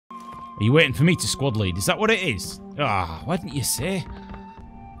Are you waiting for me to squad lead? Is that what it is? Ah, why didn't you say?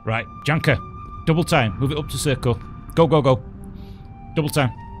 Right, Janker. Double time. Move it up to circle. Go, go, go. Double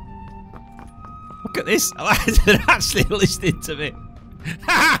time. Look at this. They're actually listening to me.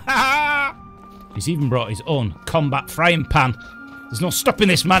 He's even brought his own combat frying pan. There's no stopping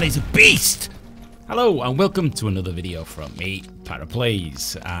this man. He's a beast. Hello and welcome to another video from me,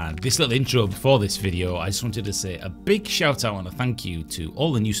 Plays. And this little intro before this video, I just wanted to say a big shout out and a thank you to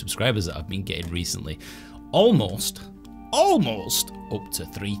all the new subscribers that I've been getting recently. Almost up to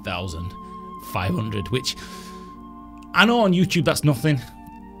 3,500, which I know on YouTube that's nothing,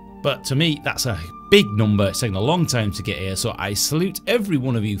 but to me that's a big number. It's taken a long time to get here, so I salute every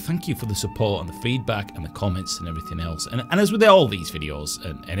one of you. Thank you for the support and the feedback and the comments and everything else. And as with all these videos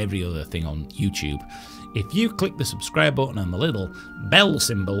and every other thing on YouTube, if you click the subscribe button and the little bell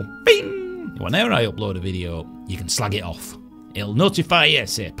symbol, bing, whenever I upload a video, you can slag it off. It'll notify you,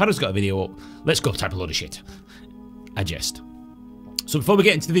 say, Para's got a video up, let's go type a load of shit. I jest. So before we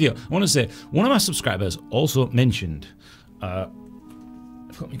get into the video, I want to say, one of my subscribers also mentioned, I've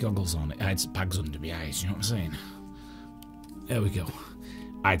got my goggles on, it hides bags under my eyes, you know what I'm saying? There we go.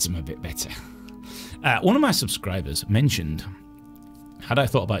 Hides them a bit better. One of my subscribers mentioned, had I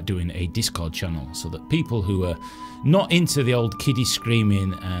thought about doing a Discord channel so that people who are not into the old kiddie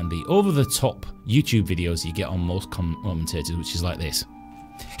screaming and the over-the-top YouTube videos you get on most commentators, which is like this.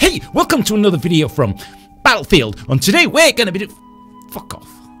 Hey, welcome to another video from Battlefield, and today we're going to be fuck off.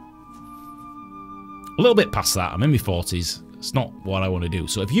 A little bit past that, I'm in my 40s. It's not what I want to do.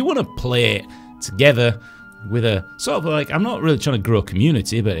 So if you want to play together with a sort of like, I'm not really trying to grow a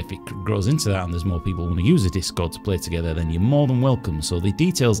community, but if it grows into that and there's more people who want to use a Discord to play together, then you're more than welcome. So the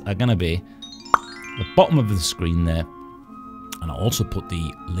details are going to be at the bottom of the screen there, and I'll also put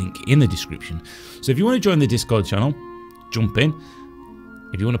the link in the description. So if you want to join the Discord channel, jump in.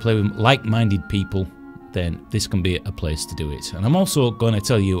 If you want to play with like-minded people, then this can be a place to do it. And I'm also going to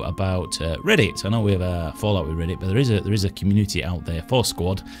tell you about Reddit. I know we have a fallout with Reddit, but there is a community out there for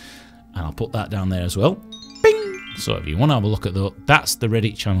Squad, and I'll put that down there as well. Bing! So if you want to have a look at that, that's the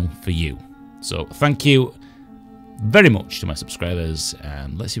Reddit channel for you. So thank you very much to my subscribers,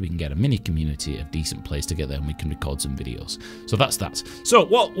 and let's see if we can get a mini community of decent plays together and we can record some videos. So that's that. So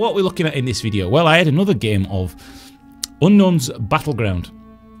what we're looking at in this video? Well, I had another game of Unknown's Battleground,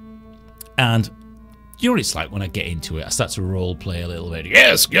 and you know what it's like when I get into it, I start to role play a little bit.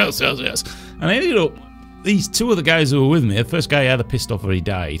 Yes. And I ended up, these two of the guys who were with me, the first guy either pissed off or he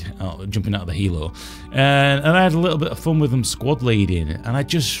died, jumping out of the helo. And I had a little bit of fun with them squad leading. And I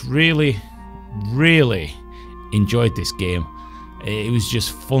just really enjoyed this game. It was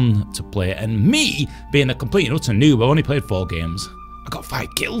just fun to play. And me, being a complete and utter noob, I only played 4 games. I got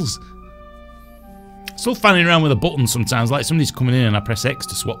 5 kills. Still fanning around with a button sometimes, like somebody's coming in and I press X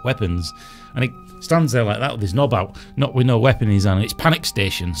to swap weapons. And it stands there like that with his knob out, not with no weapon in his hand. It's panic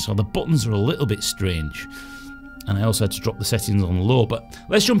station, so the buttons are a little bit strange. And I also had to drop the settings on low. But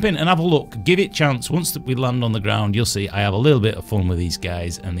let's jump in and have a look. Give it a chance. Once we land on the ground, you'll see I have a little bit of fun with these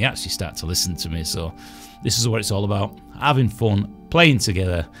guys, and they actually start to listen to me. So this is what it's all about. Having fun, playing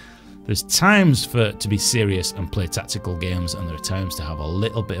together. There's times to be serious and play tactical games, and there are times to have a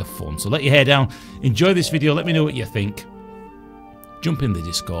little bit of fun. So let your hair down. Enjoy this video. Let me know what you think. Jump in the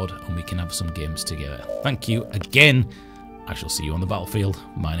Discord and we can have some games together. Thank you again. I shall see you on the battlefield.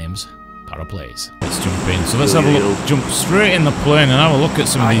 My name's Plays. Let's jump in. So let's have a look. Jump straight in the plane and have a look at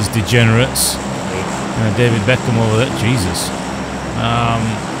some of these degenerates. David Beckham over there. Jesus.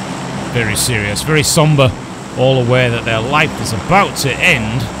 Very serious. Very somber. All aware that their life is about to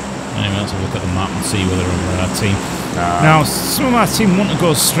end. Anyway, let's have a look at the map and see whether we're our team. Now, some of our team want to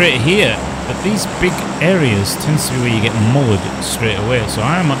go straight here, but these big areas tends to be where you get mullered straight away. So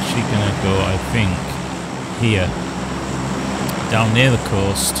I'm actually going to go, I think, here, down near the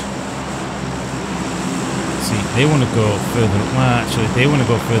coast. See, they want to go further up. Well, actually, they want to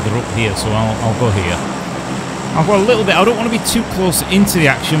go further up here, so I'll go here. I'll go a little bit. I don't want to be too close into the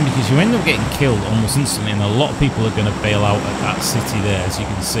action because you end up getting killed almost instantly, and a lot of people are going to bail out at that city there, as you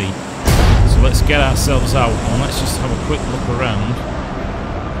can see. So let's get ourselves out and let's just have a quick look around.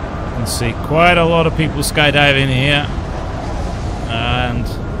 You can see quite a lot of people skydiving here, and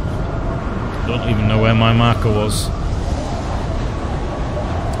I don't even know where my marker was.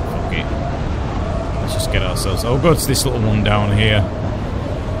 Okay, let's just get ourselves. I'll go to this little one down here.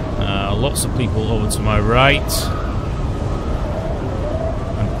 Lots of people over to my right,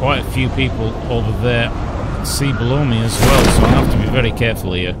 and quite a few people over there. I can see below me as well, so I have to be very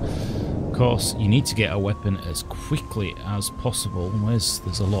careful here. Of course, you need to get a weapon as quickly as possible.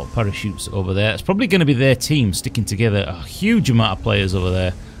 There's a lot of parachutes over there. It's probably going to be their team sticking together. A huge amount of players over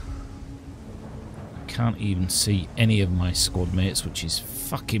there. can't even see any of my squad mates, which is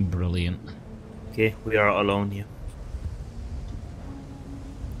fucking brilliant. Okay, we are alone here.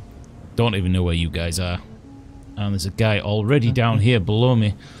 Don't even know where you guys are. And there's a guy already down here below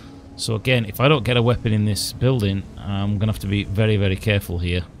me. So again, if I don't get a weapon in this building, I'm going to have to be very, very careful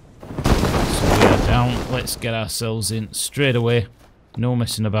here. So we are down. Let's get ourselves in straight away. No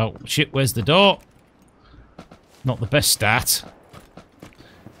messing about. Shit, where's the door? Not the best start.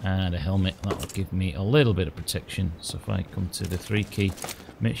 And a helmet. That'll give me a little bit of protection. So if I come to the 3 key,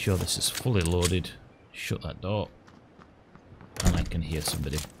 make sure this is fully loaded. Shut that door. And I can hear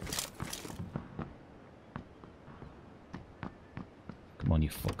somebody. Come on,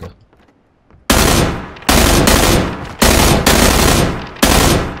 you fucker.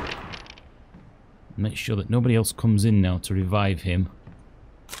 Make sure that nobody else comes in now to revive him.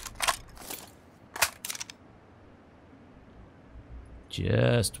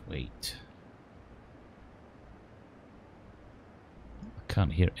 Just wait. I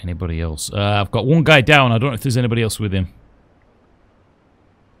can't hear anybody else. I've got one guy down. I don't know if there's anybody else with him.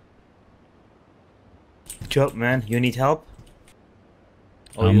 Good job, man. You need help?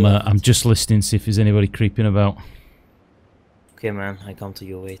 I'm just listening, see if there's anybody creeping about. Okay, man. I come to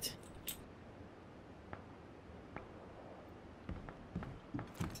you. Wait.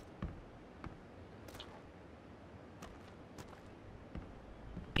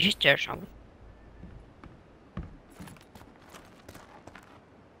 Is there something?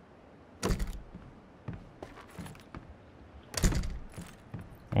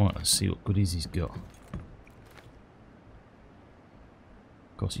 Alright, let's see what goodies he's got.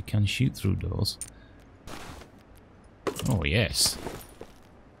 Of course, you can shoot through doors. Oh, yes.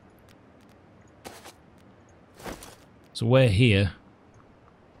 So we're here.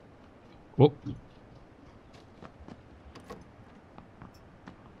 Whoop.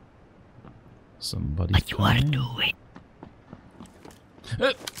 Somebody's What you wanna do it?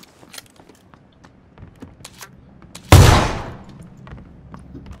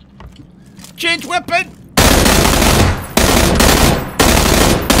 Change weapon!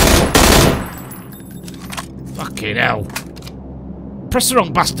 Fucking hell. Press the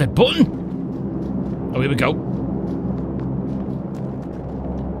wrong bastard button. Oh, here we go.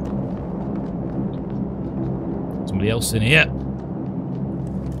 Somebody else in here.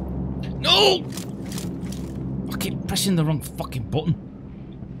 No! I keep pressing the wrong fucking button.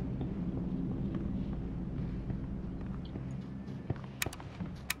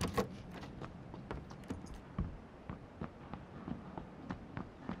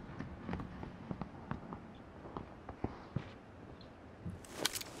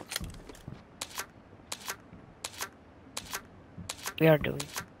 We are doing.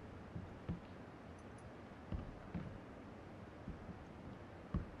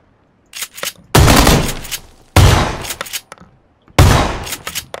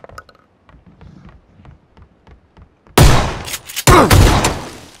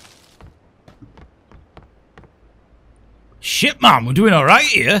 Shit, man, we're doing alright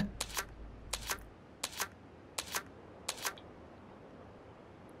here.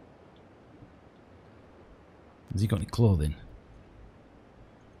 Has he got any clothing?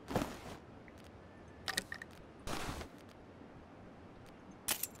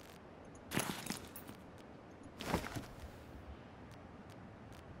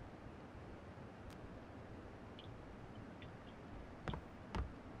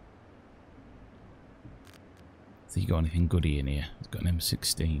 Has he got anything goody in here? He's got an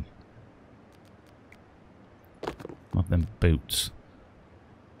M16. Have them boots.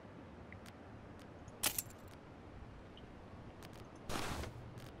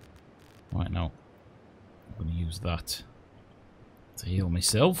 Right now, I'm going to use that to heal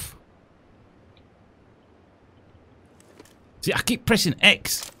myself. See, I keep pressing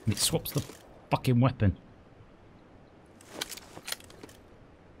X and it swaps the fucking weapon.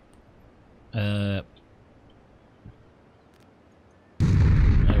 There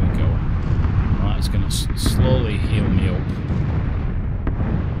we go. Right, it's going to slowly heal me up.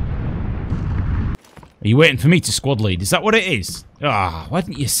 Are you waiting for me to squad lead? Is that what it is? Ah, why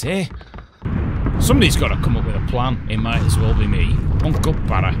didn't you say? Somebody's got to come up with a plan. It might as well be me. Uncle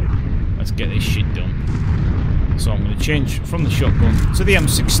Para. Let's get this shit done. So I'm going to change from the shotgun to the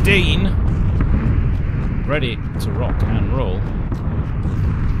M16. Ready to rock and roll.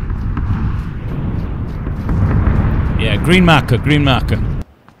 Yeah, green marker, green marker.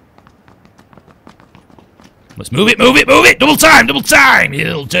 Let's move it, move it, move it! Double time, you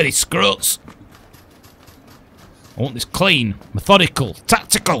little dirty scroats. I want this clean, methodical,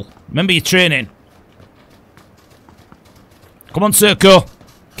 tactical. Remember your training. Come on, Serco.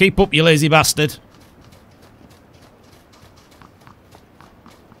 Keep up, you lazy bastard.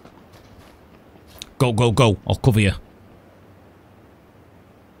 Go, go, go. I'll cover you.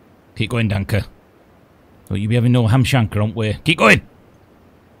 Keep going, Danker. Don't you be having no ham shanker, aren't we? Keep going!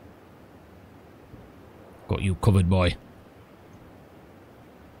 Got you covered, boy.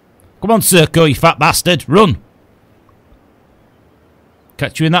 Come on, Serco, you fat bastard. Run!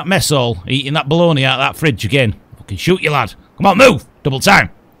 Catch you in that mess hall, eating that bologna out of that fridge again. Fucking shoot you, lad. Come on, move! Double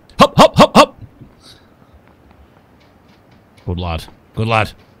time. Hop, hop, hop, hop! Good lad. Good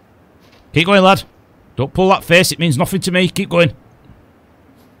lad. Keep going, lad. Don't pull that face, it means nothing to me. Keep going.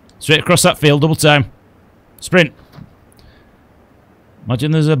 Straight across that field, double time. Sprint.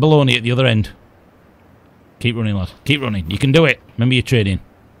 Imagine there's a baloney at the other end. Keep running, lad. Keep running. You can do it. Remember your training.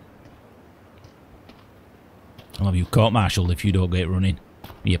 I'll have you court-martialed if you don't get running.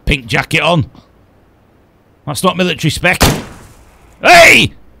 With your pink jacket on. That's not military spec.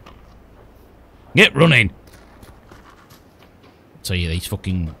 Hey! Get running. I'll tell you, these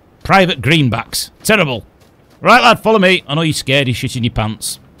fucking private greenbacks. Terrible. Right, lad, follow me. I know you're scared. You're shitting your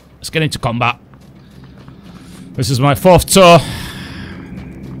pants. Let's get into combat. This is my 4th tour.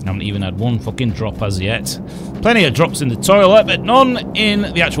 I haven't even had one fucking drop as yet. Plenty of drops in the toilet, but none in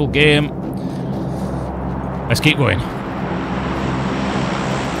the actual game. Let's keep going.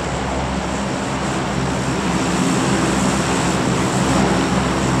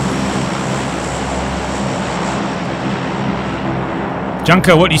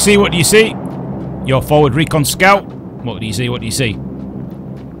 Junker, what do you see? What do you see? Your forward recon scout. What do you see? What do you see?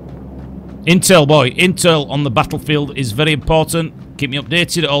 Intel, boy. Intel on the battlefield is very important. Keep me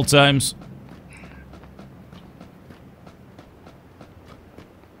updated at all times.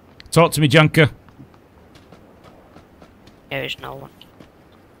 Talk to me, Junker. There is no one.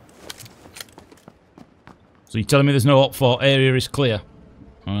 So you're telling me there's no op 4 area is clear?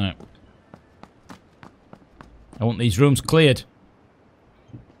 Alright. I want these rooms cleared.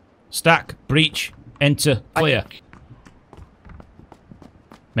 Stack, breach, enter, clear.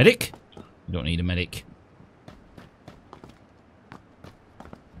 Medic? You don't need a medic.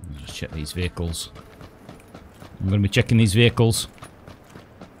 Just check these vehicles. I'm going to be checking these vehicles.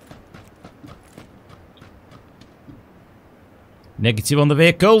 Negative on the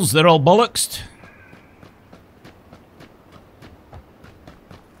vehicles, they're all bollocksed.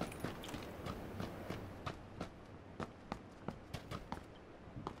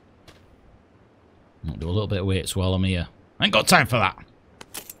 I'll do a little bit of weights while I'm here. I ain't got time for that.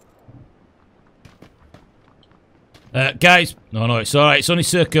 Guys, no, it's alright. It's only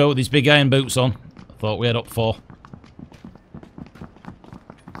Serco with his big iron boots on. I thought we had up 4.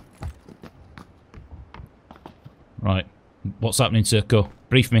 Right. What's happening, Serco?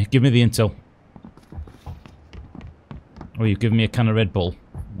 Brief me. Give me the intel. Oh, you've given me a can of Red Bull.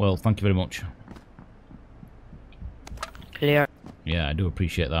 Well, thank you very much. Clear. Yeah, I do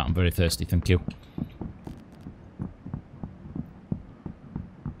appreciate that. I'm very thirsty, thank you.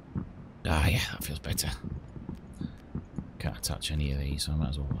 Ah, yeah, that feels better. Can't attach any of these, so I might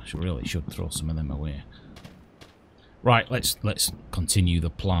as well. I really should throw some of them away. Right, let's continue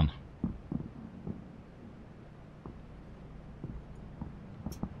the plan.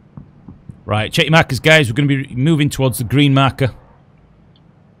 Right, check your markers, guys. We're going to be moving towards the green marker.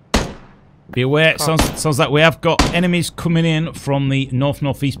 Be aware, it sounds like we have got enemies coming in from the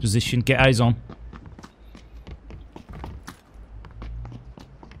north-northeast position. Get eyes on.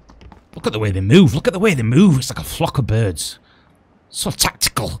 Look at the way they move. Look at the way they move. It's like a flock of birds. So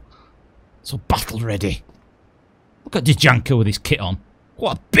tactical. So battle-ready. Look at Djanko with his kit on.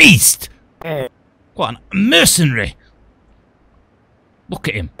 What a beast! What a mercenary! Look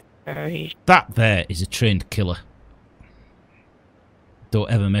at him. That there is a trained killer.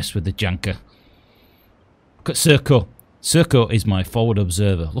 Don't ever mess with the Janker. Look at Serco. Serco is my forward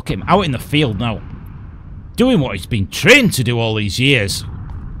observer. Look at him out in the field now. Doing what he's been trained to do all these years.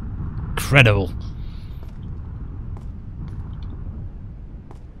 Incredible.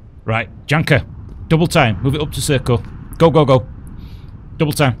 Right, Janker. Double time. Move it up to Serco. Go, go, go.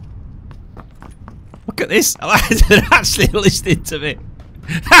 Double time. Look at this. They're actually listening to me.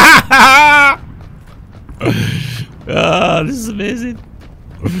 Ah, this is amazing.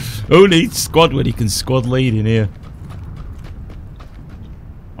 Who needs squad when he can squad lead in here?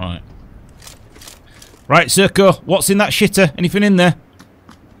 Right. Right, Serco, what's in that shitter? Anything in there?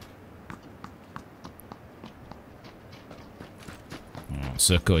 Oh,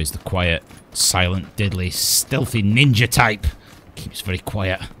 Serco is the quiet, silent, deadly, stealthy ninja type. Keeps very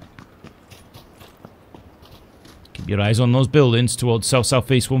quiet. Keep your eyes on those buildings towards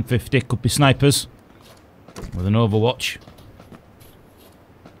south-southeast 150. Could be snipers with an overwatch.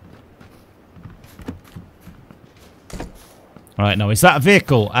 Right, now, is that a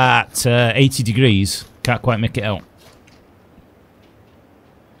vehicle at 80 degrees? Can't quite make it out.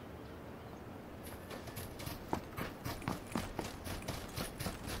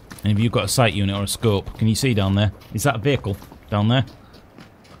 And have you got a sight unit or a scope? Can you see down there? Is that a vehicle down there?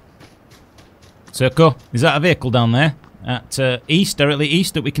 Circo, is that a vehicle down there? At east, directly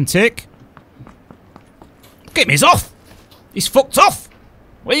east, that we can take? Look at him, he's off! He's fucked off!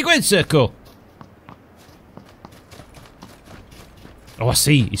 Where are you going, Circo? Oh, I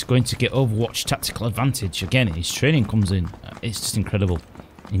see. He's going to get Overwatch tactical advantage. Again, his training comes in. It's just incredible.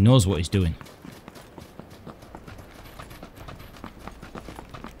 He knows what he's doing.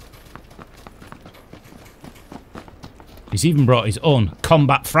 He's even brought his own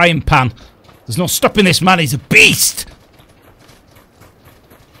combat frying pan. There's no stopping this man. He's a beast.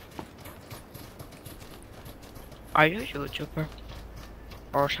 Are you a YouTuber?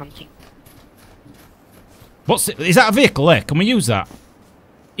 Or something? What's it? Is that a vehicle there? Can we use that?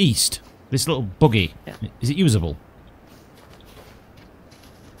 East. This little buggy. Yeah. Is it usable?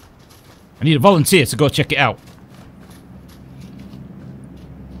 I need a volunteer to go check it out.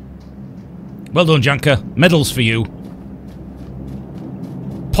 Well done, Janka. Medals for you.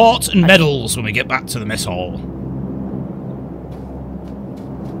 Port and medals when we get back to the mess hall.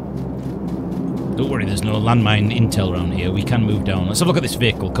 Don't worry, there's no landmine intel around here. We can move down. Let's have a look at this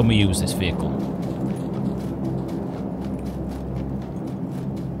vehicle. Can we use this vehicle?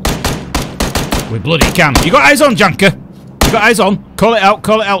 We bloody can. You got eyes on, Janka? You got eyes on? Call it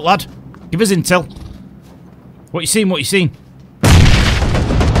out, lad. Give us intel. What you seen, what you seen?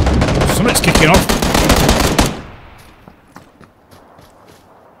 Something's kicking off.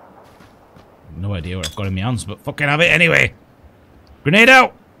 No idea what I've got in my hands, but fucking have it anyway. Grenade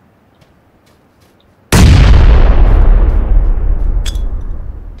out!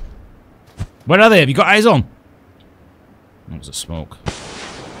 Where are they? Have you got eyes on? That was a smoke.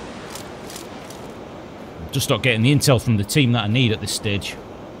 Just not getting the intel from the team that I need at this stage.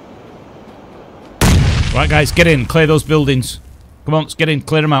 Right, guys, get in. Clear those buildings. Come on, let's get in.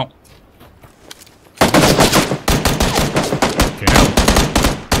 Clear them out.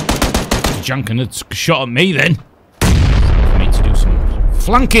 Janken had shot at me then. I need to do some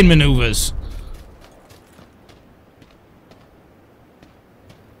flanking maneuvers.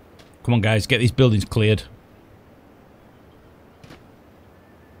 Come on, guys, get these buildings cleared.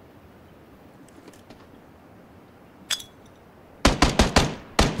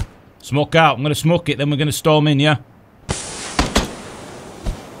 Smoke out. I'm going to smoke it, then we're going to storm in, yeah?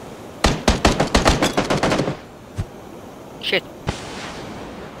 Shit.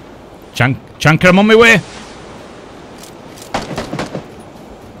 Chanker, I'm on my way.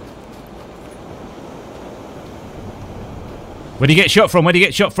 Where do you get shot from? Where do you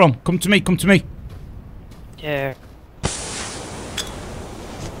get shot from? Come to me, come to me. There.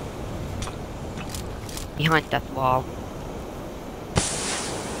 Behind that wall.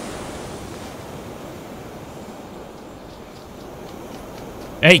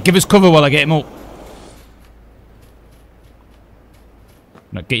 Hey, give us cover while I get him up.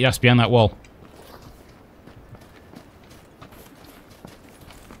 Now get your ass behind that wall.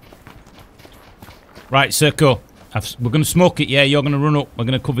 Right, Circo. We're going to smoke it, yeah? You're going to run up. We're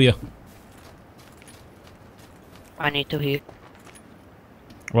going to cover you. I need to heal.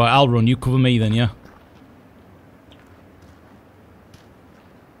 Right, I'll run. You cover me then, yeah?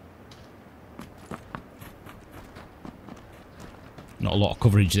 Not a lot of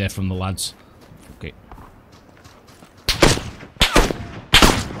coverage there from the lads. Okay.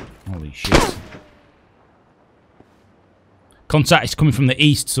 Holy shit. Contact is coming from the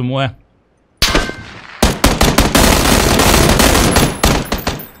east somewhere.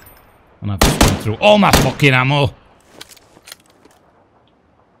 And I've just gone through all my fucking ammo.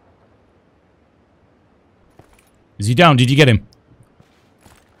 Is he down? Did you get him?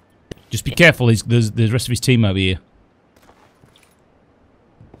 Just be careful, there's the rest of his team over here.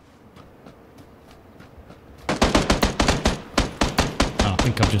 Oh, I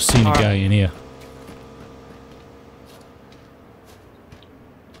think I've just seen a guy in here.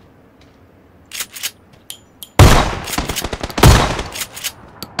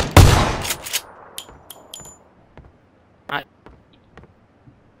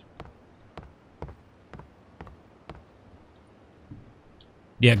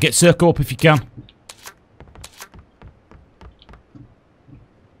 Yeah, get Circo up if you can.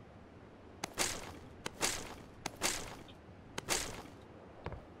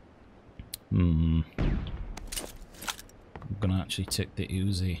 I'm gonna actually take the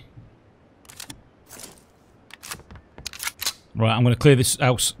Uzi. Right, I'm gonna clear this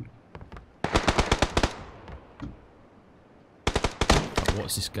house.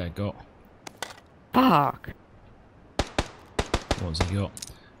 what's this guy got? Fuck. What's he got?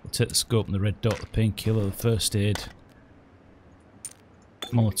 We'll take the scope and the red dot, the painkiller, the first aid.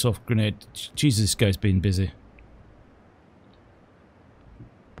 Molotov grenade. Jesus, this guy's been busy.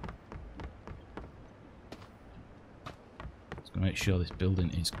 Let's go make sure this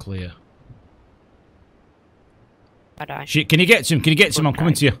building is clear. Shit, can you get to him? Can you get to him? I'm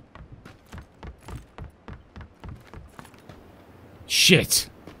coming to you. Shit.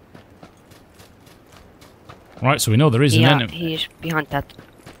 Right, so we know there is an enemy. He's behind that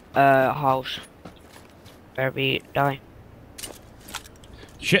house where we die.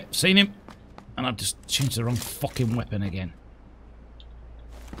 Shit, seen him. And I've just changed the wrong fucking weapon again.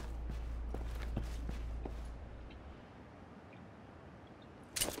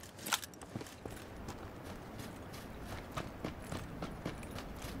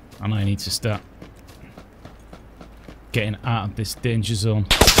 And I need to start getting out of this danger zone.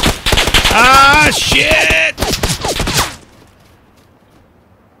 Ah, shit!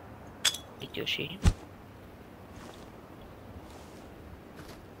 Did you see him?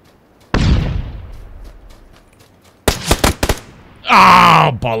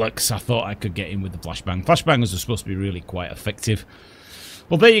 Ah, bollocks! I thought I could get in with the flashbang. Flashbangers are supposed to be really quite effective.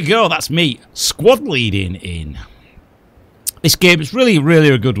 Well, there you go. That's me squad leading in. This game is really,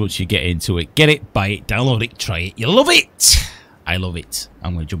 really good once you get into it. Get it, buy it, download it, try it. You love it! I love it.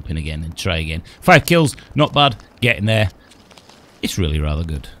 I'm going to jump in again and try again. 5 kills, not bad. Getting there. It's really rather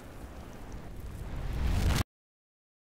good.